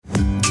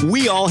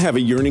We all have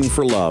a yearning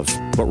for love,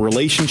 but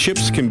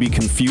relationships can be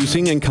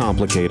confusing and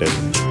complicated.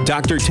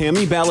 Dr.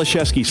 Tammi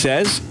Balashevsky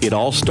says it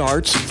all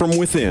starts from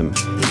within.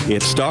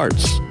 It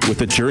starts with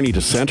a journey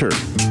to center.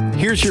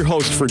 Here's your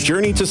host for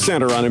Journey to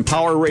Center on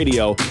Empower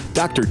Radio,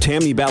 Dr.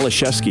 Tammi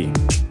Balashevsky.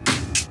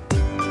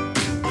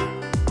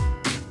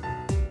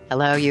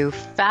 Hello, you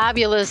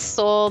fabulous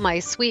soul, my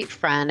sweet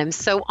friend. I'm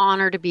so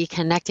honored to be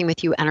connecting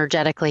with you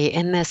energetically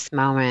in this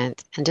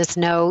moment. And just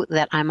know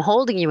that I'm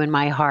holding you in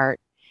my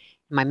heart,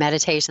 my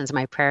meditations,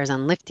 my prayers,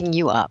 and lifting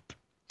you up.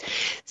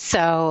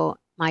 So,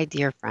 my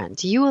dear friend,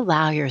 do you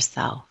allow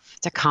yourself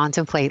to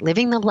contemplate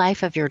living the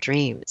life of your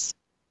dreams?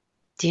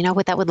 Do you know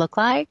what that would look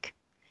like?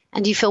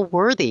 And do you feel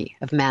worthy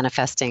of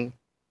manifesting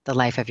the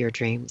life of your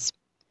dreams?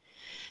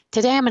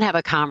 Today, I'm going to have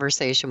a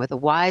conversation with a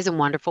wise and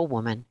wonderful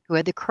woman who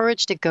had the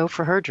courage to go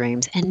for her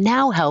dreams and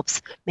now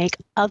helps make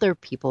other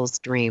people's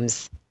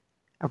dreams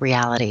a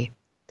reality.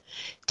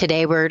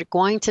 Today, we're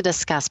going to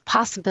discuss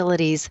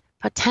possibilities,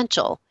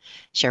 potential,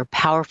 share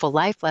powerful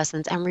life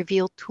lessons, and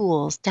reveal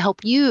tools to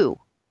help you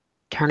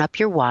turn up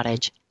your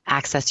wattage,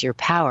 access your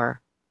power,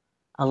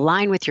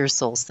 align with your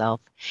soul self,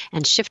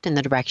 and shift in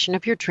the direction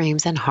of your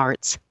dreams and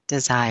heart's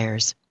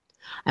desires.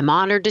 I'm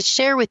honored to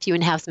share with you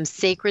and have some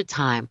sacred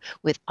time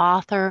with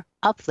author,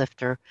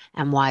 uplifter,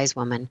 and wise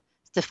woman,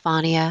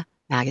 Stefania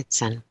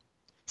Magidson.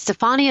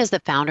 Stefania is the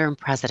founder and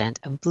president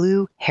of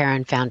Blue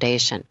Heron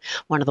Foundation,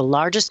 one of the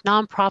largest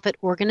nonprofit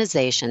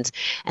organizations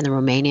in the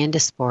Romanian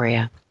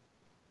diaspora.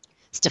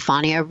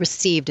 Stefania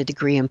received a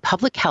degree in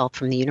public health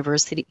from the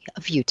University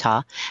of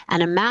Utah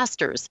and a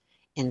master's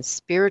in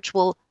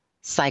spiritual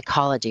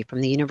psychology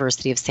from the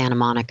University of Santa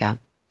Monica.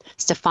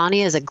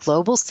 Stefania is a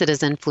global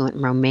citizen fluent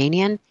in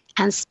Romanian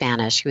and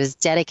Spanish who is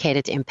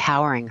dedicated to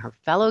empowering her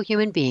fellow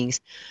human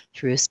beings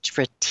through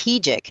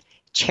strategic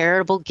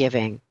charitable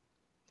giving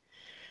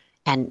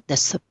and the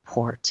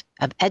support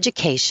of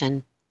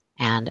education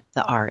and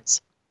the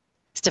arts.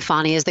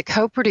 Stefania is the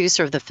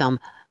co-producer of the film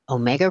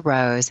Omega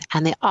Rose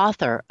and the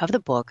author of the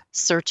book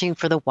Searching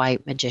for the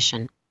White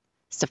Magician.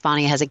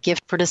 Stefania has a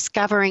gift for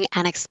discovering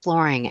and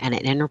exploring an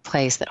inner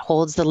place that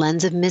holds the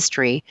lens of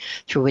mystery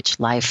through which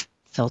life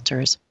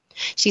filters.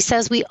 She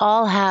says we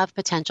all have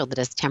potential that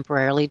is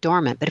temporarily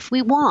dormant, but if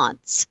we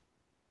want,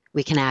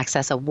 we can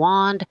access a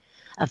wand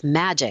of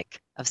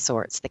magic of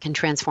sorts that can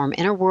transform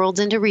inner worlds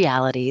into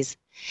realities.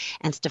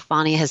 And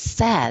Stefania has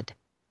said,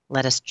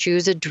 let us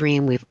choose a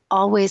dream we've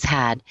always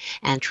had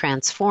and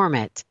transform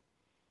it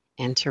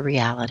into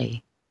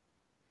reality.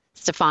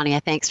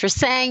 Stefania, thanks for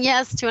saying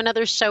yes to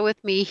another show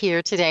with me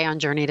here today on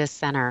Journey to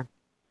Center.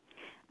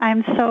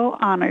 I'm so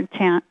honored,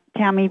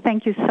 Tammi.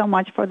 Thank you so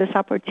much for this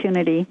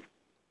opportunity.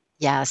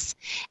 Yes.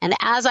 And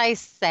as I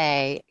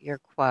say your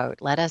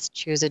quote, let us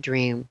choose a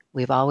dream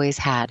we've always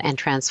had and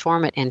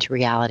transform it into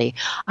reality,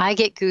 I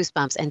get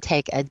goosebumps and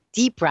take a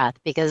deep breath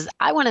because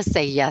I want to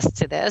say yes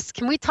to this.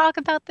 Can we talk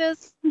about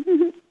this?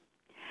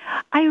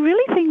 I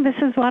really think this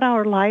is what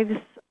our lives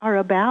are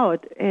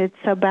about. It's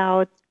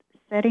about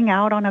setting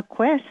out on a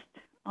quest,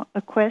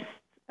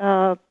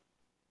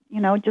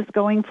 just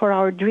going for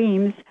our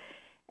dreams.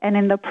 And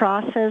in the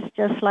process,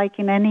 just like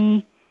in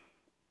any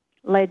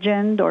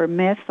legend or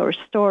myth or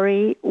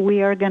story,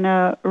 we are going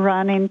to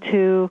run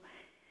into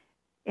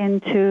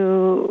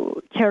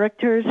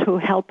characters who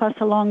help us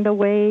along the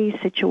way,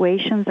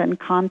 situations and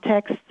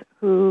contexts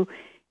who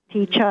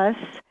teach us,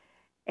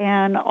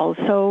 and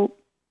also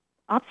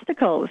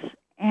obstacles.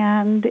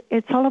 And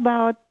it's all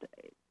about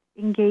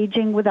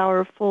engaging with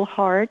our full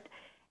heart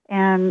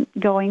and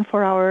going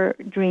for our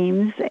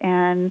dreams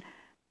and,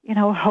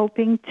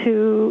 hoping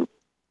to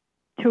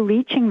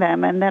reaching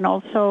them, and then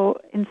also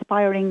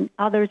inspiring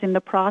others in the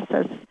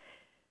process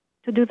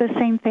to do the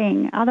same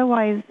thing.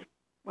 Otherwise,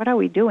 what are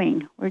we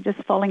doing? We're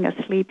just falling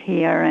asleep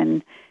here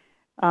and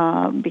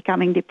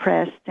becoming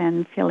depressed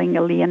and feeling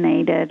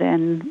alienated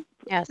and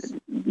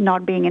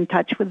not being in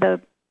touch with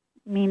the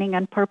meaning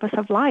and purpose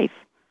of life.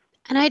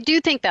 And I do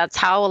think that's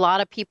how a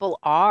lot of people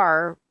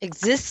are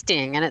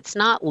existing, and it's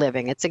not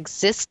living, it's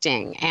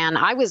existing. And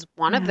I was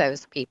one of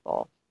those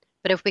people.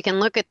 But if we can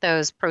look at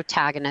those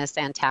protagonists,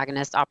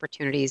 antagonists,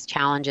 opportunities,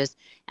 challenges,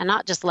 and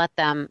not just let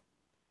them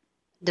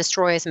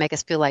destroy us and make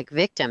us feel like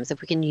victims,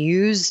 if we can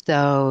use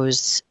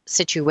those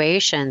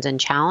situations and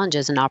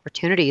challenges and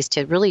opportunities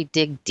to really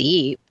dig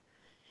deep,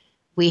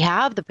 we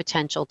have the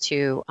potential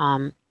to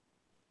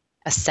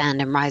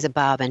ascend and rise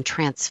above and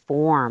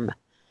transform.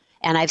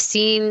 And I've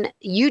seen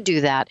you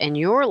do that in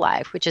your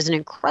life, which is an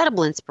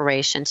incredible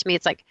inspiration. To me,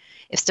 it's like,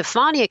 if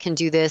Stefania can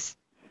do this,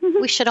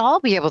 we should all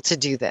be able to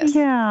do this.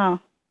 Yeah.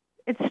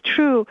 It's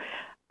true.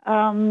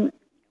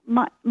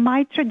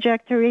 My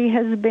trajectory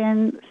has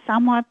been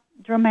somewhat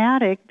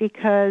dramatic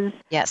because,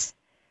 I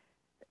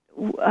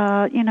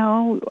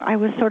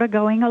was sort of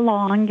going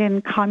along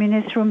in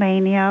communist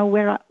Romania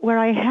where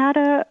I had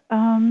a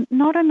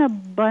not an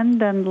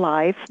abundant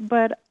life,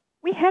 but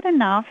we had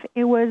enough.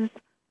 It was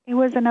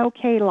an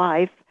okay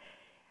life.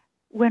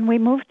 When we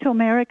moved to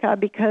America,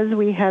 because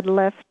we had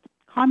left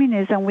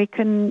communism, we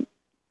couldn't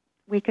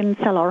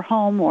sell our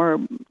home or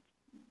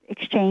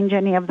exchange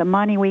any of the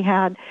money we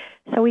had.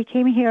 So we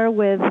came here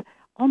with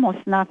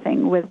almost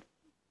nothing, with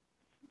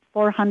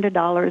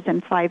 $400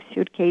 and 5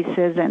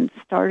 suitcases, and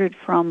started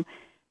from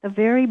the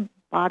very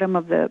bottom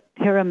of the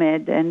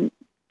pyramid and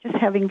just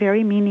having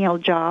very menial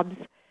jobs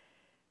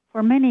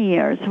for many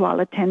years while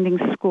attending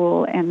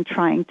school and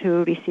trying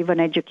to receive an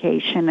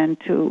education and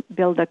to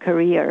build a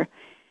career.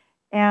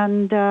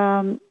 And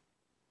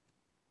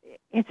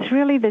it's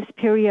really this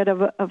period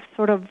of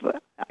sort of,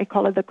 I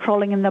call it the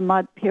crawling in the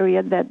mud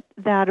period,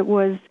 that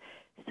was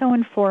so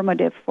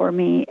informative for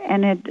me,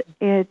 and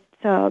it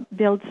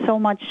built so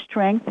much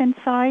strength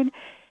inside.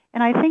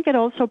 And I think it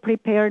also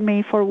prepared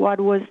me for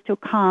what was to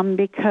come,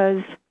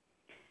 because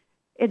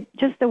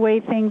just the way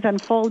things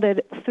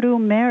unfolded through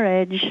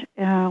marriage,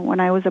 when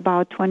I was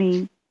about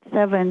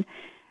 27,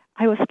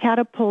 I was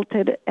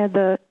catapulted at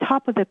the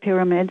top of the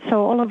pyramid.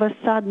 So all of a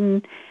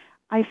sudden,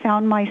 I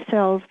found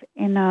myself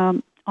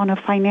on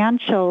a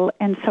financial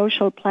and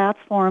social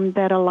platform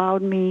that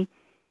allowed me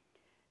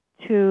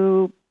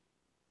to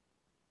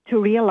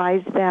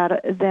realize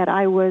that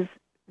I was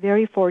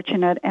very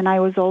fortunate, and I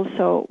was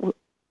also,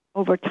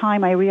 over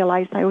time, I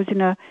realized I was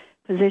in a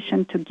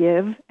position to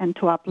give and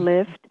to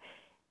uplift,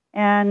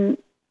 and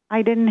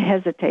I didn't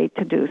hesitate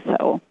to do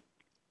so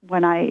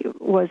when I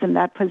was in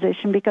that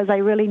position, because I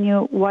really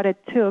knew what it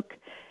took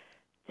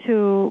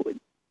to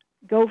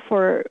go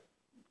for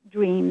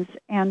dreams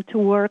and to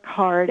work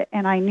hard,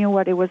 and I knew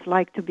what it was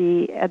like to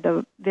be at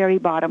the very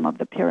bottom of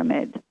the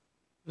pyramid.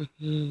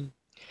 Mm-hmm.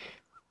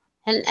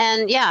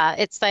 And yeah,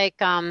 it's like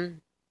the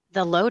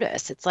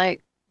lotus. It's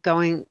like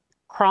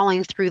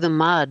crawling through the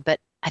mud. But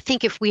I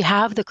think if we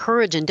have the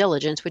courage and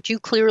diligence, which you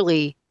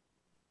clearly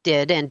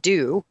did and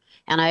do,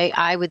 and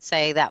I would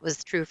say that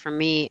was true for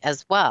me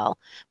as well,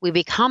 we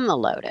become the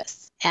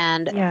lotus,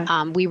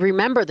 and we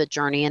remember the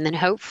journey, and then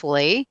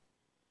hopefully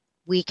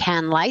we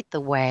can light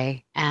the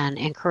way and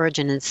encourage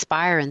and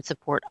inspire and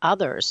support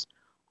others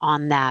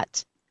on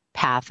that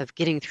path of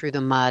getting through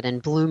the mud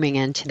and blooming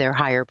into their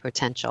higher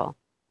potential.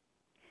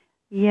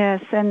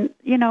 Yes, and,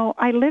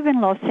 I live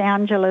in Los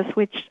Angeles,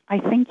 which I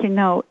think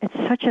it's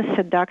such a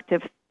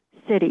seductive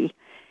city,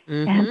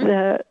 mm-hmm. and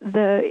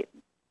the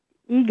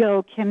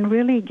ego can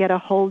really get a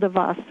hold of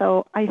us.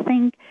 So I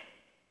think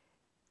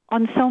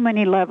on so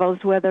many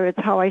levels, whether it's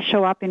how I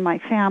show up in my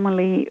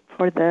family,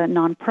 for the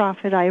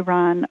nonprofit I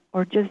run,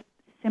 or just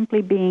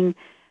simply being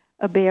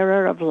a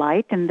bearer of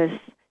light in this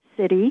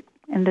city,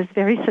 in this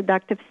very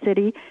seductive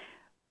city,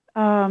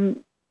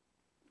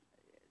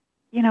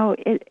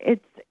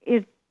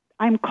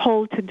 I'm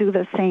called to do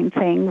the same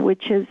thing,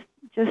 which is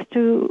just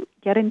to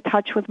get in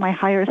touch with my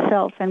higher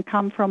self and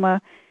come from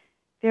a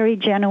very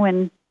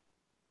genuine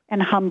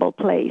and humble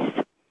place,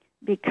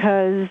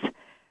 because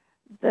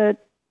the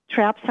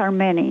traps are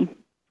many,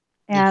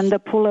 and the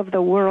pull of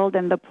the world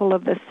and the pull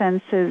of the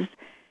senses,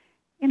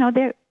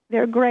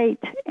 they're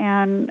great,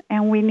 and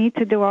we need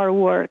to do our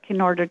work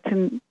in order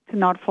to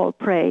not fall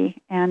prey,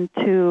 and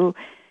to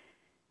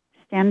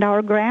stand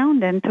our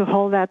ground and to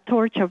hold that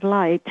torch of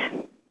light.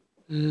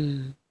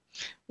 Mm.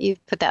 You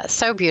put that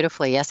so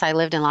beautifully. Yes, I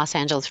lived in Los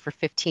Angeles for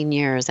 15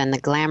 years, and the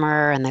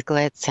glamour and the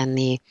glitz and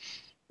the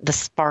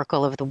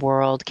sparkle of the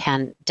world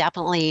can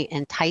definitely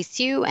entice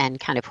you and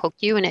kind of hook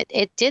you, and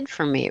it did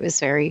for me. It was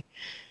very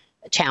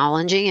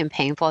challenging and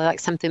painful. Like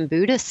something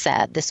Buddha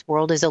said, this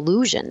world is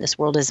illusion. This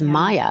world is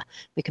Maya.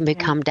 We can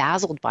become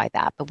dazzled by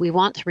that, but we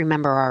want to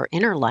remember our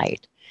inner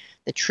light.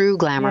 The true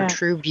glamour,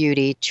 true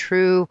beauty,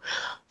 true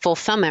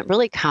fulfillment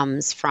really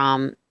comes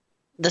from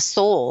the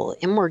soul,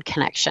 inward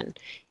connection.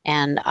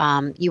 And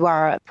you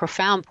are a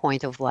profound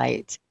point of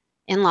light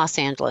in Los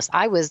Angeles.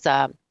 I was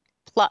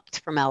plucked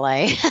from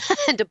LA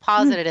and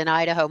deposited in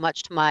Idaho,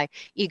 much to my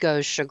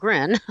ego's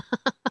chagrin.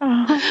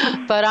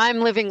 But I'm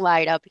living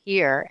light up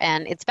here,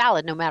 and it's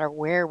valid no matter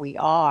where we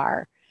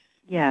are.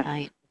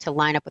 To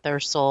line up with our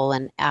soul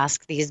and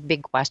ask these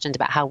big questions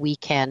about how we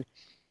can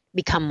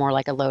become more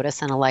like a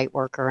lotus and a light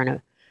worker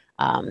and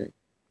an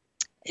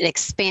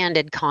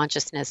expanded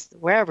consciousness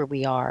wherever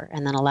we are,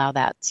 and then allow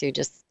that to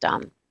just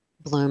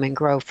bloom and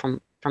grow from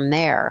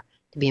there,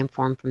 to be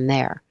informed from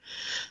there.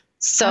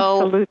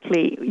 So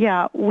absolutely,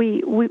 yeah.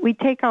 We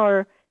take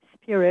our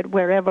spirit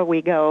wherever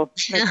we go.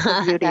 That's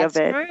the beauty of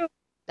it. True.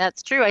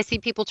 That's true. I see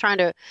people trying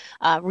to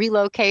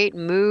relocate,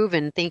 move,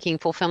 and thinking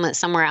fulfillment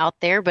somewhere out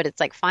there, but it's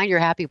like, find your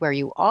happy where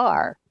you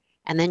are,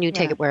 and then you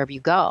take it wherever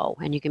you go,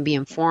 and you can be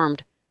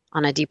informed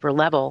on a deeper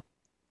level.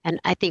 And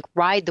I think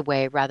ride the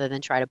wave rather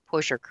than try to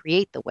push or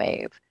create the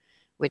wave,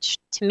 which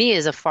to me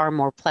is a far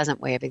more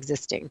pleasant way of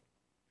existing.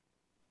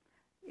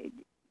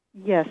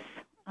 Yes,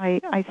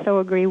 I so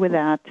agree with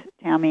that,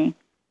 Tammi.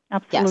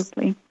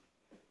 Absolutely. Yes.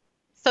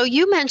 So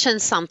you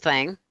mentioned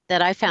something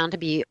that I found to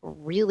be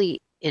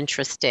really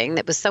interesting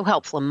that was so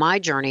helpful in my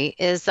journey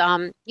is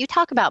you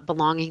talk about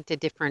belonging to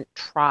different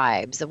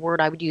tribes. The word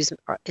I would use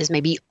is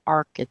maybe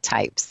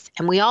archetypes.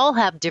 And we all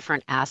have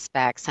different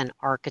aspects and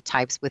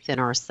archetypes within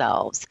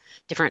ourselves,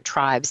 different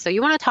tribes. So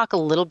you want to talk a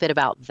little bit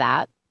about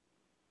that?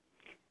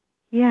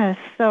 Yes.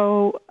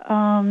 So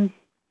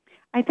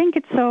I think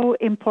it's so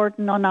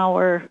important on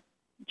our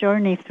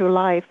journey through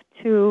life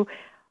to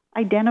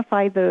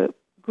identify the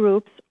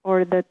groups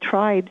or the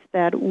tribes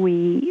that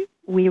we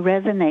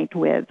resonate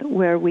with,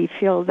 where we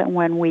feel that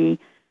when we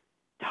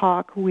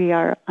talk, we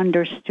are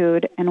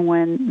understood, and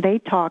when they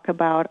talk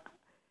about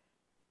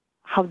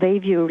how they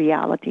view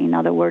reality. In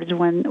other words,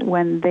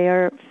 when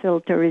their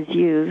filter is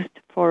used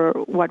for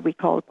what we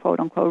call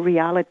quote-unquote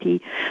reality,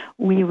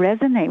 we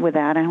resonate with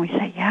that, and we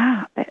say,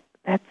 yeah,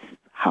 that's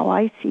how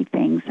I see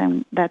things,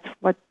 and that's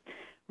what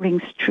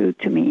rings true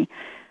to me.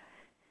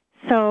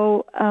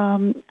 So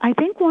I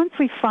think once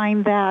we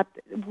find that,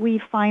 we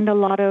find a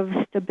lot of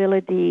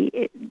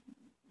stability.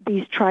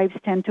 These tribes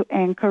tend to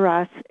anchor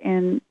us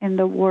in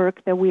the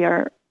work that we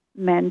are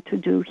meant to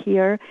do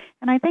here.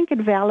 And I think it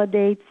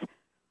validates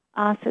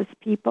us as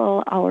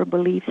people, our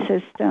belief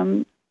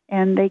system,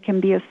 and they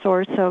can be a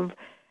source of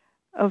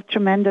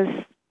tremendous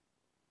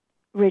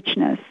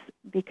richness,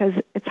 because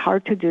it's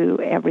hard to do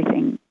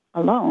everything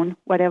alone,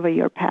 whatever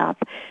your path.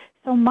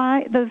 So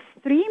the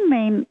three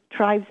main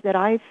tribes that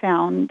I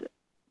found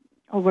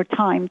over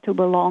time to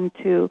belong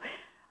to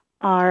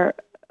are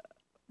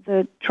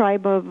the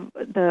tribe of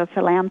the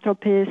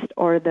philanthropist,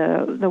 or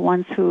the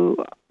ones who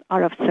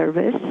are of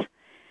service.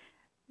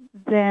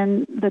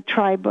 Then the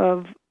tribe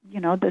of,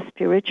 the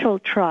spiritual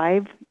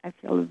tribe. I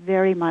feel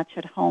very much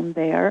at home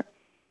there.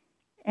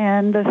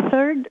 And the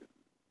third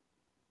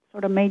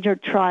sort of major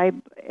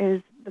tribe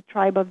is the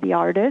tribe of the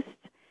artist.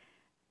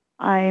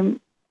 I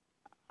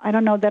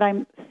don't know that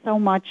I'm so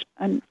much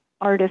an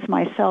artist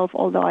myself,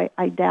 although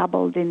I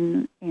dabbled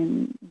in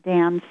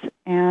dance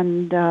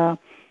and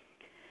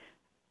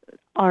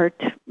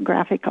art,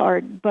 graphic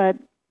art, but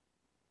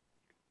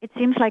it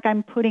seems like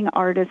I'm putting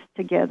artists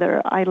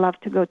together. I love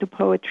to go to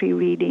poetry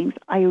readings.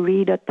 I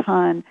read a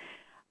ton.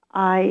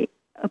 I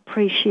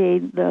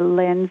appreciate the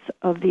lens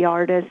of the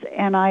artist,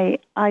 and I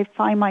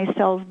find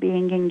myself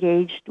being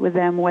engaged with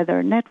them,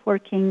 whether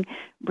networking,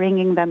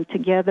 bringing them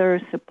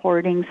together,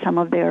 supporting some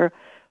of their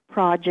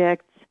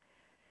projects.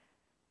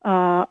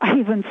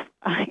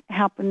 I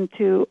happen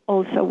to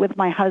also, with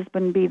my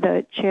husband, be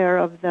the chair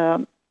of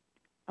the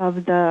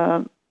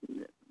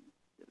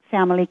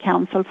Family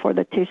Council for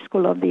the Tisch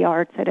School of the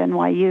Arts at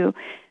NYU.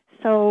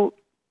 So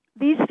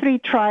these three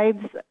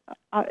tribes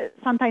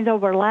sometimes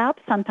overlap,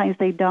 sometimes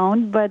they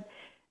don't, but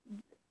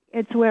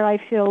it's where I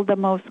feel the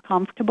most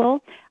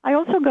comfortable. I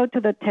also go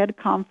to the TED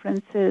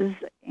conferences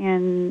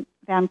in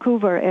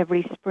Vancouver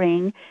every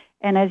spring,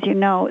 and as you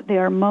know, they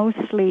are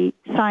mostly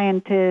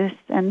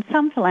scientists and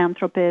some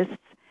philanthropists.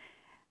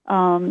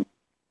 And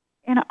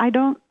I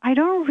don't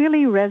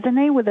really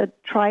resonate with the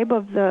tribe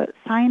of the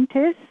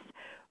scientists,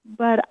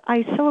 but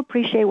I so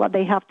appreciate what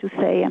they have to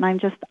say, and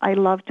I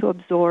love to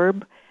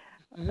absorb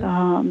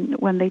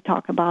when they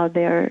talk about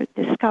their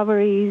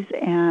discoveries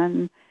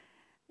and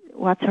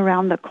what's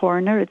around the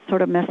corner. It's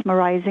sort of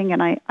mesmerizing,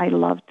 and I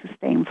love to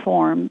stay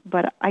informed,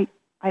 but I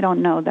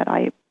don't know that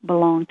I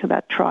belong to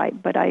that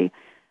tribe, but I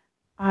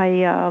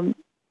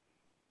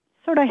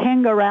sort of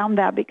hang around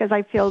that because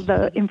I feel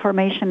the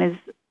information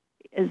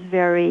is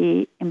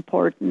very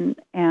important,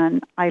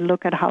 and I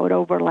look at how it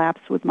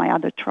overlaps with my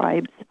other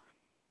tribes.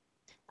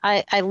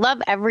 I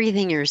love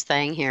everything you're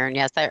saying here. And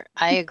yes,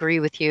 I agree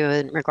with you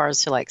in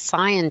regards to like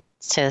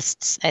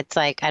scientists. It's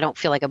like I don't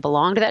feel like I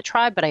belong to that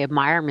tribe, but I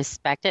admire and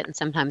respect it and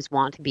sometimes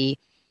want to be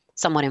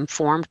somewhat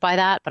informed by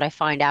that. But I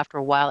find after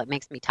a while it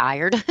makes me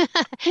tired.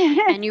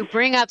 And you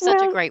bring up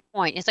such a great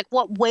point. It's like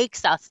what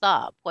wakes us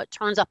up, what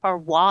turns up our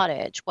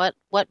wattage,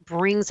 what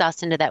brings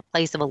us into that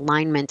place of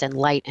alignment and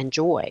light and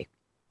joy.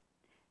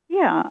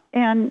 Yeah,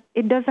 and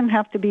it doesn't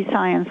have to be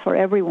science for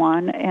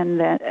everyone,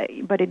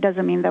 but it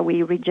doesn't mean that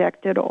we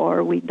reject it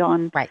or we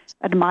don't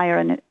admire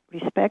and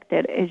respect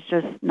it. It's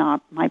just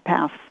not my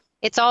path.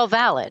 It's all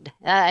valid.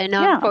 I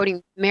know I'm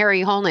quoting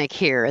Mary Holnick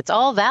here. It's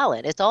all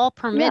valid. It's all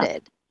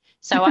permitted. Yeah.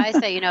 So I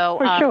say,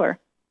 for sure.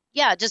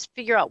 Yeah, just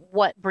figure out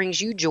what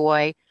brings you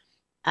joy.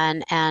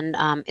 And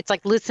it's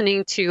like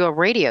listening to a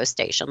radio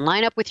station.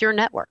 Line up with your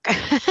network.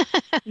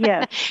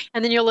 Yes.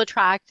 And then you'll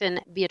attract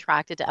and be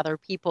attracted to other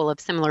people of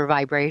similar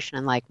vibration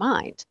and like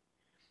mind.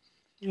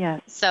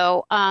 Yes.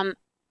 So I'm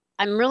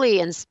really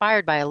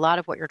inspired by a lot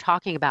of what you're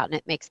talking about, and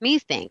it makes me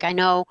think. I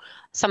know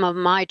some of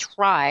my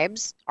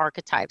tribe's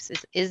archetypes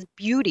is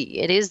beauty.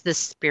 It is the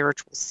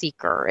spiritual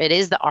seeker. It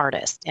is the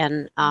artist.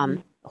 And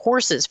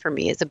horses for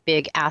me is a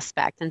big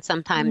aspect. And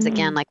sometimes,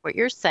 again, like what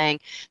you're saying,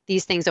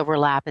 these things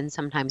overlap and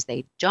sometimes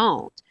they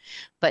don't.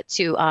 But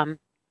to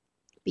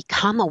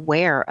become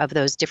aware of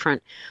those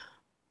different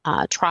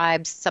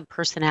tribes,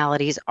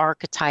 subpersonalities,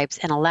 archetypes,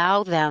 and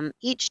allow them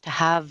each to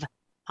have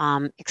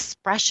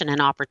expression and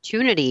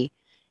opportunity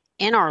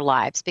in our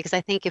lives, because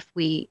I think if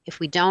we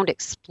don't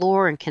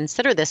explore and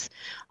consider this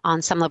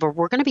on some level,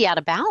 we're going to be out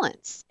of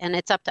balance, and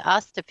it's up to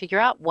us to figure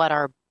out what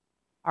our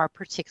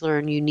particular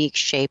and unique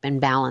shape and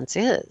balance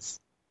is.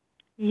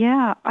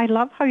 Yeah, I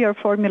love how you're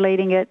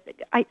formulating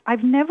it.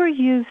 I've never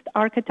used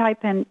archetype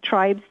and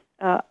tribes.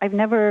 I've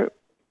never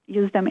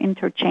used them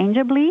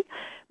interchangeably,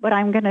 but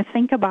I'm going to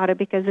think about it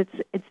because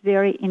it's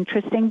very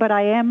interesting. But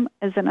I am,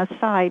 as an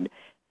aside,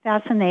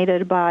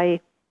 fascinated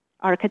by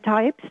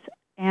archetypes,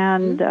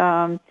 and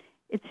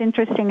it's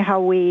interesting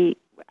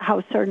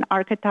how certain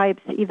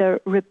archetypes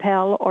either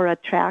repel or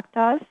attract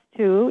us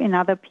too in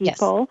other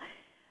people.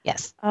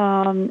 Yes.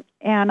 And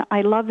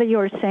I love that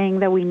you're saying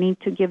that we need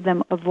to give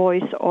them a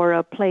voice or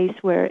a place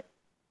where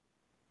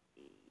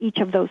each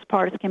of those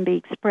parts can be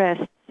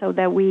expressed so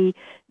that we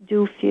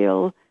do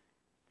feel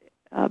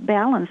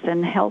balanced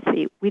and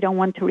healthy. We don't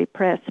want to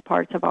repress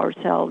parts of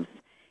ourselves.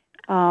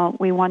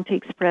 We want to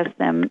express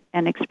them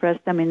and express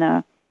them in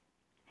a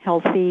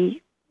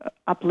healthy,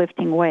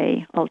 uplifting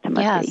way,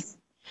 ultimately. Yes.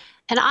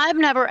 And I've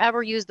never,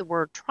 ever used the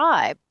word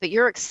tribe, but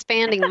you're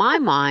expanding my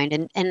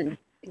mind and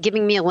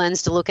giving me a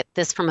lens to look at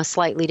this from a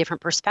slightly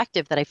different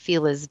perspective that I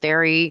feel is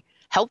very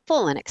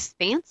helpful and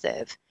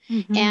expansive.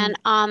 Mm-hmm. And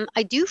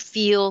I do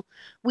feel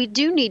we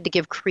do need to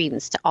give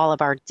credence to all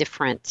of our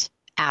different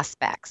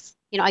aspects.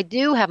 You know, I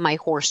do have my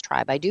horse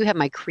tribe. I do have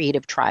my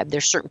creative tribe.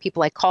 There's certain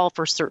people I call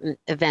for certain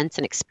events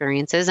and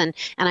experiences, and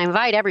I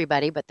invite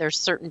everybody, but there's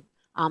certain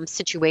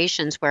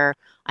situations where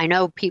I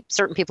know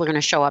certain people are going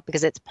to show up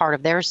because it's part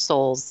of their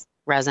soul's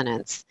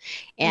resonance.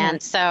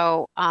 And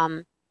so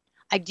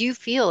I do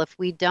feel if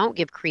we don't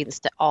give credence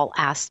to all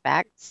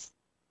aspects,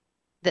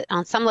 that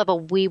on some level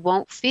we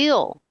won't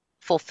feel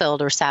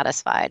fulfilled or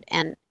satisfied.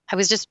 And I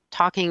was just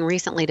talking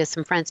recently to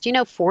some friends. Do you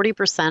know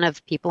 40%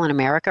 of people in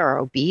America are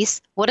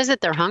obese? What is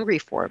it they're hungry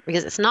for?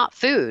 Because it's not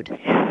food.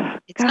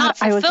 It's not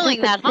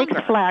fulfilling that hunger. I was just at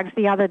Six Flags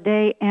the other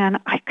day, and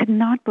I could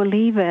not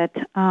believe it.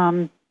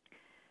 I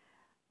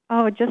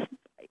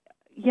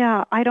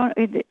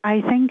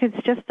think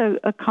it's just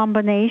a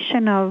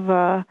combination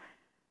of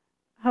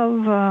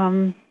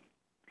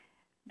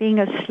being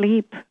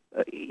asleep,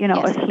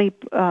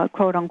 asleep,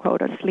 quote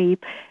unquote,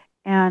 asleep,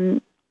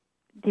 and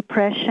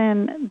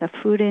depression, the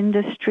food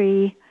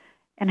industry,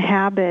 and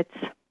habits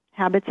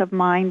of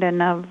mind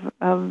and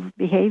of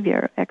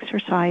behavior,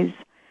 exercise.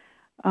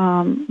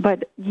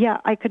 But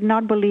I could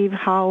not believe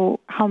how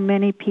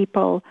many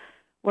people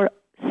were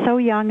so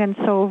young and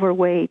so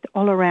overweight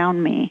all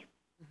around me.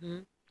 Mm-hmm.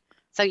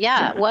 So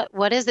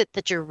what is it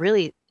that you're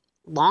really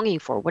longing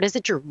for? What is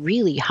it you're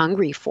really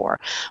hungry for?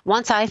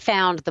 Once I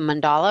found the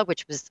mandala,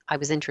 which I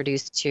was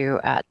introduced to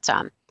at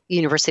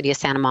University of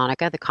Santa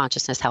Monica, the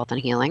Consciousness, Health, and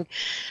Healing,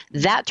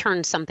 that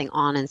turned something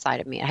on inside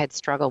of me. I had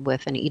struggled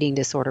with an eating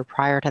disorder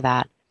prior to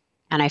that,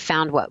 and I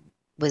found what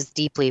was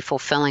deeply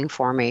fulfilling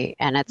for me.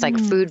 And it's like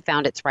food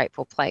found its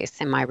rightful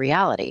place in my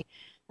reality.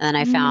 And then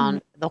I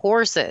found the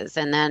horses,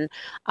 and then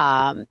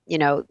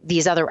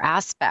these other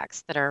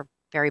aspects that are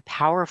very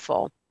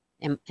powerful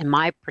in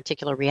my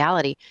particular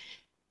reality.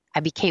 I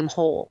became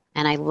whole.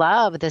 And I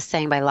love this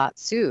saying by Lao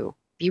Tzu,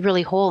 be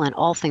really whole and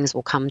all things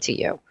will come to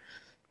you.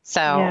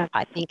 So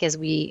I think as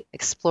we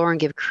explore and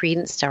give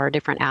credence to our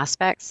different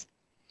aspects,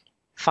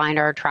 find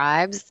our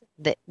tribes,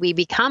 that we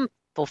become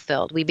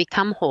fulfilled, we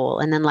become whole,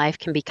 and then life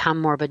can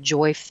become more of a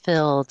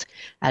joy-filled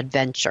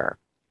adventure.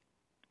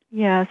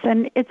 Yes,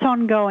 and it's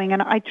ongoing.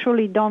 And I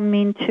truly don't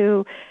mean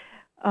to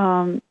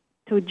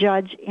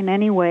judge in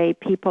any way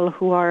people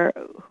who are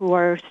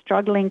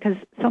struggling, because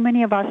so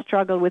many of us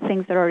struggle with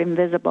things that are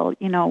invisible.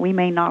 You know, we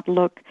may not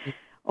look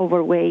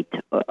overweight,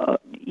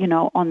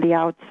 on the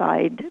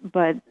outside,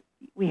 but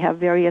we have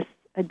various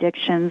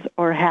addictions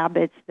or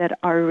habits that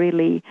are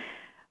really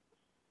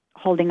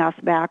holding us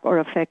back or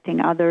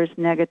affecting others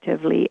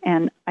negatively.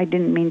 And I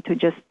didn't mean to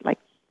just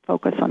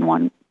focus on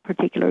one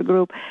particular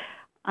group.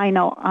 I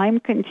know I'm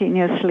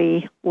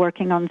continuously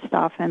working on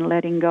stuff and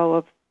letting go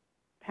of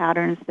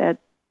patterns that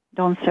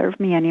don't serve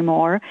me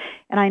anymore.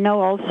 And I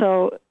know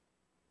also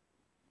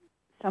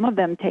some of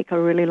them take a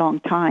really long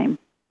time.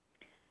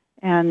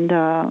 And,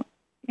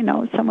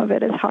 some of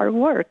it is hard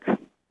work.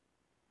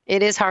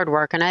 It is hard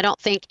work. And I don't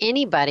think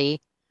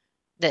anybody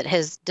that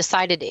has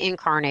decided to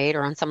incarnate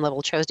or on some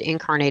level chose to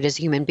incarnate as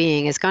a human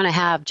being is going to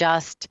have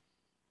just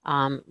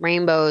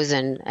rainbows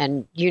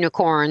and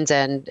unicorns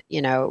and,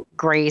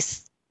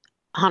 grace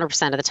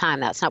 100% of the time.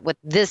 That's not what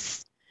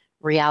this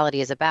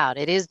reality is about.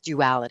 It is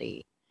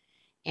duality.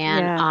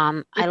 And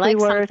if I like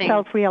we were something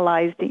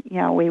self-realized,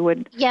 we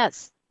would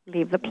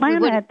leave the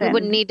planet. We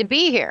wouldn't need to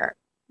be here.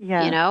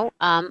 Yeah.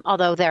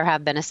 Although there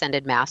have been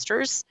ascended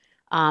masters,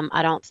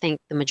 I don't think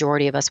the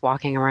majority of us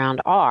walking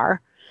around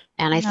are.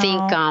 And I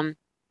think it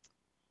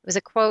was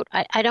a quote.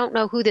 I don't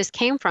know who this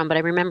came from, but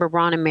I remember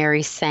Ron and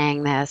Mary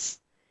saying this.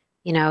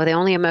 The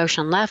only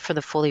emotion left for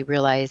the fully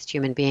realized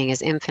human being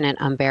is infinite,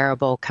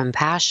 unbearable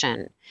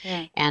compassion.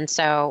 Yeah.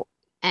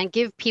 And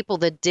give people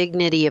the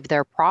dignity of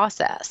their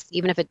process,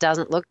 even if it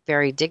doesn't look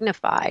very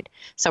dignified.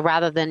 So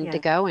rather than to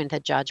go into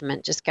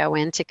judgment, just go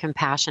into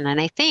compassion.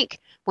 And I think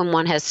when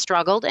one has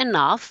struggled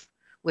enough,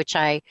 which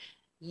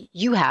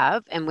you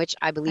have, and which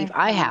I believe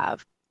I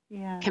have,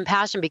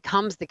 compassion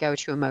becomes the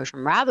go-to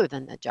emotion rather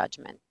than the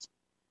judgment.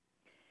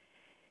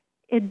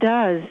 It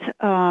does.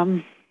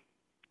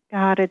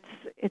 God, it's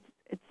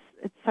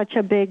such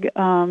a big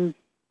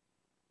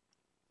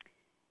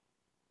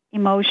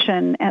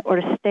emotion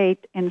or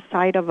state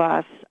inside of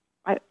us.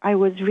 I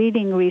was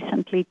reading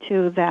recently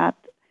too that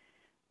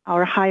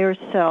our higher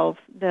self,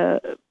 the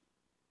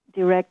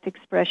direct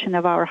expression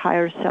of our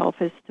higher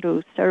self is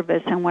through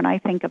service. And when I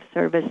think of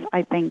service,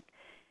 I think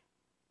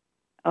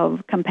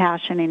of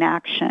compassion in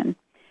action.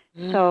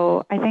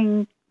 So I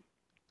think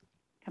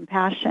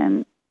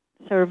compassion,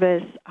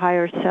 service,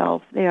 higher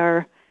self, they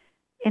are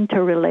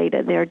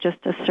interrelated. They're just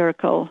a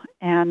circle.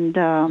 And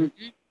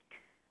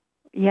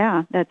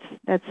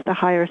that's the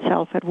higher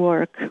self at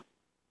work.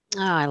 Oh,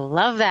 I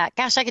love that.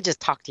 Gosh, I could just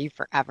talk to you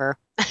forever.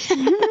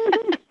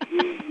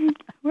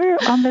 We're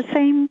on the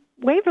same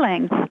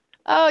wavelength.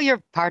 Oh,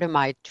 you're part of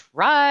my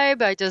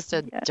tribe. I just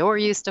adore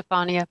you,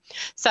 Stefania.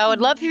 So I'd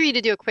love for you to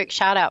do a quick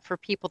shout out for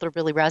people that are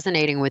really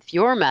resonating with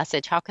your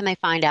message. How can they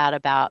find out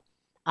about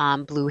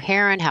Blue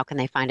Heron? How can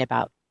they find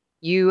about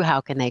you?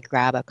 How can they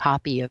grab a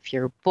copy of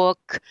your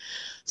book,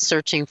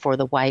 Searching for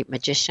the White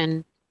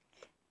Magician?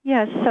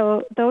 Yes,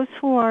 so those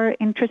who are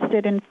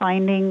interested in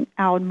finding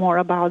out more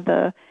about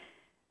the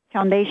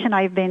foundation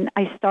I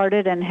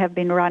started and have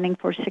been running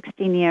for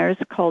 16 years,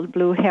 called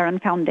Blue Heron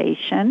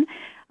Foundation,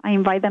 I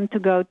invite them to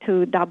go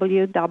to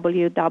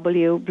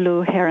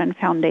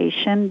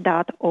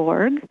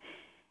www.blueheronfoundation.org.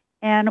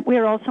 And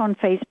we're also on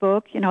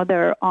Facebook. You know,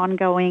 there are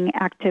ongoing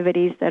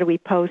activities that we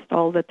post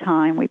all the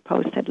time. We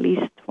post at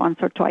least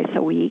once or twice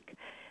a week.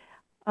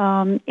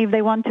 If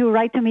they want to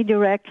write to me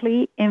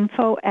directly,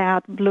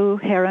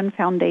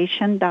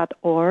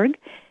 info@blueheronfoundation.org.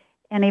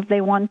 And if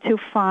they want to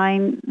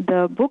find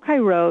the book I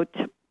wrote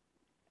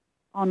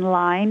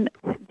online,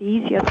 the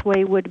easiest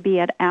way would be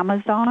at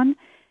Amazon.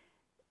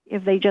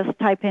 If they just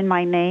type in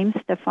my name,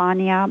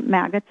 Stefania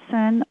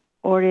Magidson,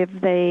 or if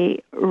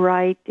they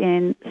write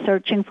in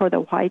Searching for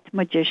the White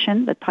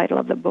Magician, the title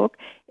of the book,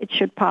 it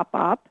should pop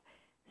up.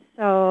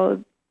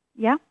 So,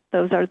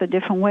 those are the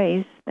different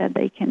ways that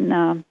they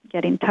can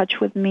get in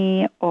touch with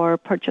me or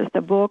purchase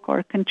the book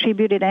or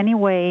contribute in any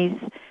ways.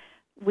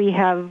 We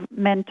have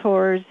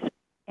mentors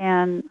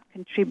and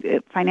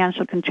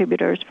financial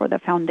contributors for the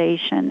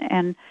foundation,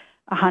 and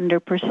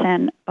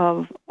 100%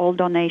 of all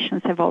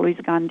donations have always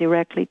gone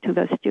directly to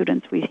the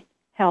students we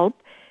help,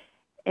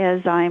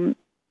 as I'm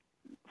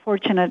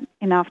fortunate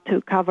enough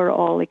to cover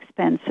all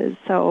expenses.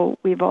 So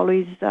we've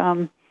always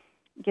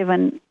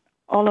given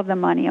all of the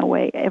money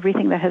away,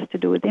 everything that has to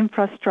do with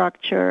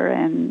infrastructure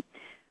and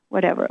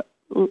whatever,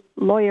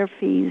 lawyer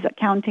fees,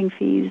 accounting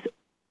fees.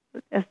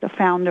 As the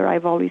founder,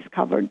 I've always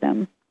covered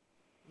them.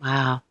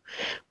 Wow.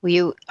 Well,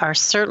 you are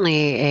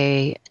certainly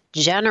a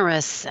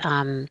generous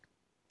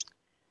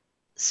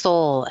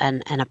soul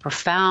and a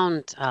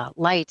profound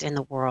light in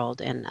the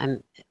world. And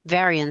I'm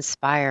very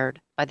inspired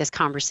by this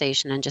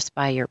conversation and just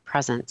by your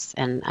presence.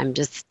 And I'm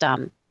just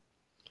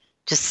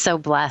so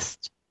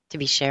blessed to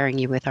be sharing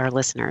you with our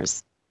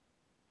listeners.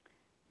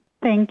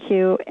 Thank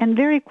you. And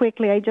very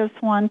quickly, I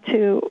just want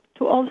to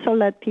also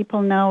let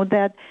people know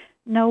that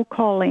no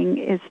calling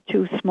is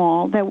too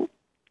small. That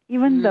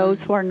even those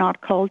who are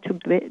not called to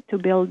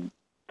build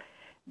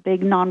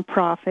big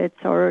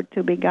nonprofits or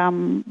to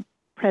become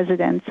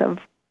presidents of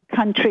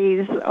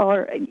countries,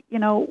 or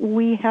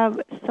we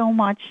have so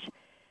much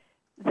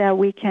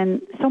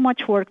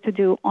work to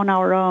do on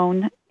our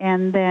own,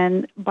 and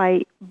then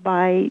by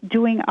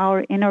doing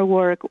our inner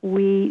work,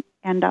 we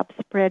end up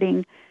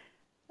spreading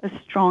a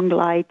strong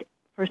light,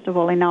 first of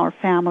all in our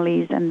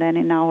families and then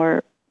in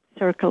our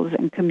circles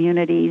and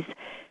communities.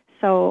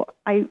 So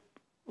I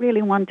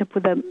really want to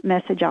put a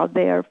message out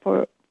there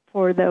for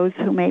those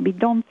who maybe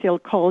don't feel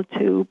called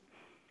to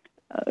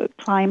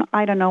climb,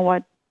 I don't know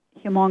what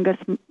humongous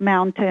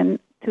mountain,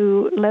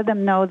 to let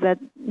them know that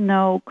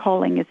no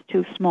calling is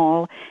too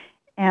small,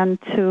 and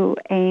to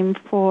aim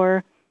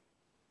for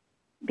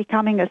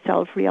becoming a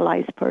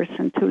self-realized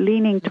person, to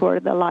leaning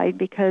toward the light,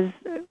 because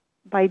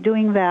by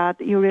doing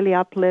that, you really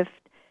uplift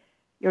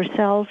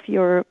yourself,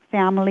 your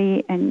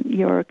family, and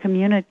your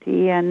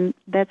community, and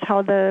that's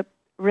how the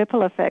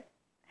ripple effect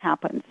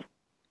happens.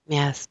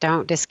 Yes,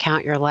 don't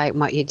discount your light and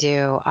what you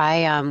do.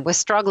 I was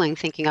struggling,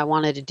 thinking I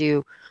wanted to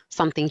do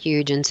something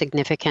huge and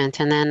significant,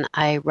 and then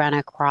I ran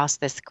across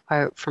this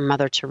quote from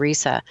Mother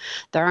Teresa: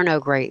 "There are no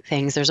great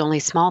things. There's only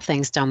small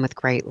things done with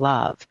great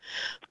love."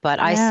 But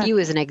I see you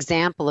as an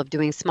example of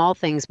doing small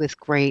things with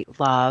great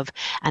love,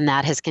 and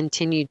that has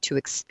continued to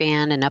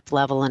expand and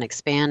up-level and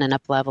expand and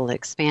up-level and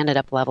expand and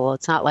up-level.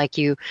 It's not like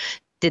you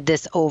did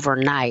this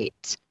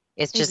overnight.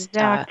 It's just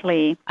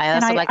exactly.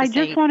 I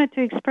just wanted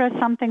to express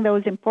something that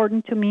was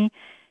important to me.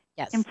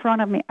 Yes. In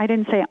front of me. I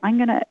didn't say I'm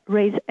going to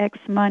raise X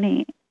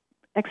amount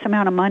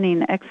of money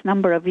in X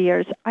number of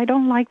years. I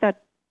don't like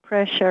that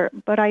pressure,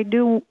 but I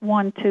do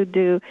want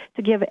to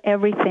give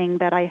everything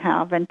that I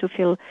have, and to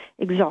feel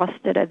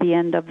exhausted at the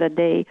end of the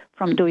day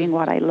from doing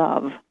what I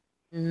love.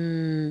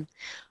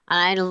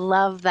 I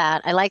love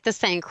that. I like the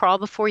saying, crawl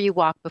before you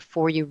walk,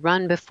 before you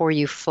run, before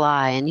you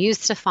fly. And you,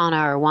 Stefania,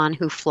 are one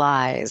who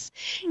flies.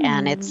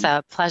 And it's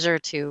a pleasure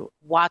to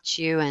watch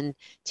you and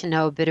to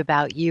know a bit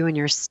about you and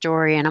your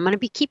story. And I'm going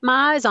to keep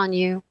my eyes on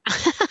you.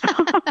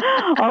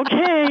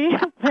 Okay.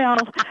 Well,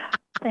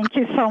 thank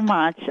you so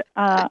much.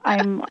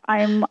 I'm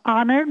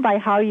honored by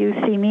how you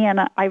see me, and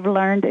I've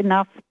learned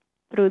enough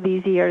through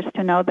these years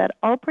to know that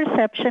all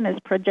perception is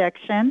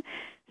projection.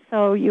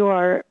 So you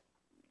are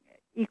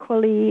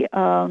equally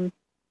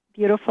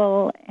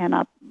beautiful and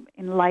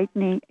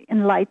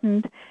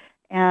enlightened,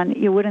 and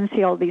you wouldn't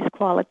see all these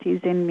qualities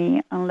in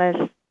me unless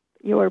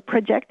you were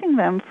projecting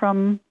them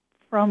from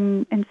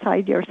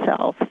inside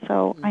yourself.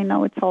 So I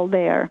know it's all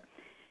there.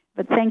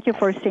 But thank you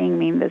for seeing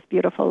me in this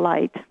beautiful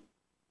light.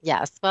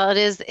 Yes, well, it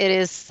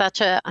is such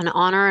an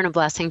honor and a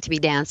blessing to be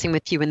dancing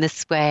with you in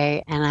this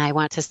way. And I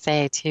want to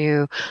say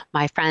to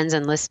my friends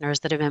and listeners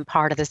that have been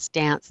part of this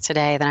dance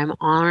today that I'm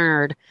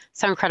honored,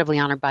 so incredibly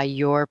honored by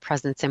your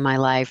presence in my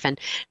life. And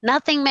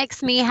nothing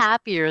makes me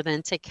happier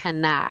than to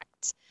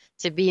connect,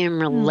 to be in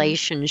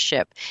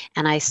relationship.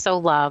 And I so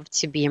love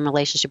to be in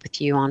relationship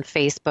with you on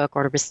Facebook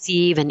or to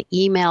receive an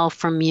email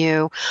from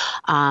you.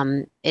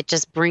 It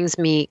just brings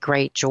me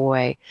great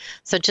joy.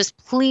 So just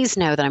please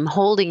know that I'm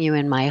holding you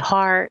in my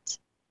heart,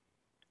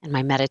 in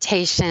my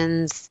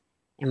meditations,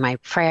 in my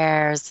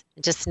prayers.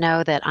 Just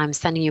know that I'm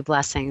sending you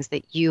blessings,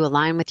 that you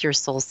align with your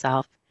soul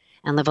self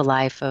and live a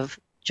life of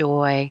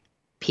joy,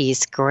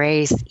 peace,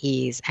 grace,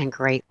 ease, and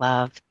great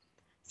love.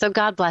 So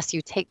God bless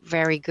you. Take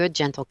very good,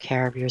 gentle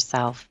care of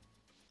yourself.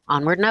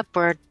 Onward and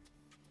upward.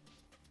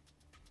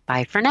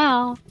 Bye for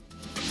now.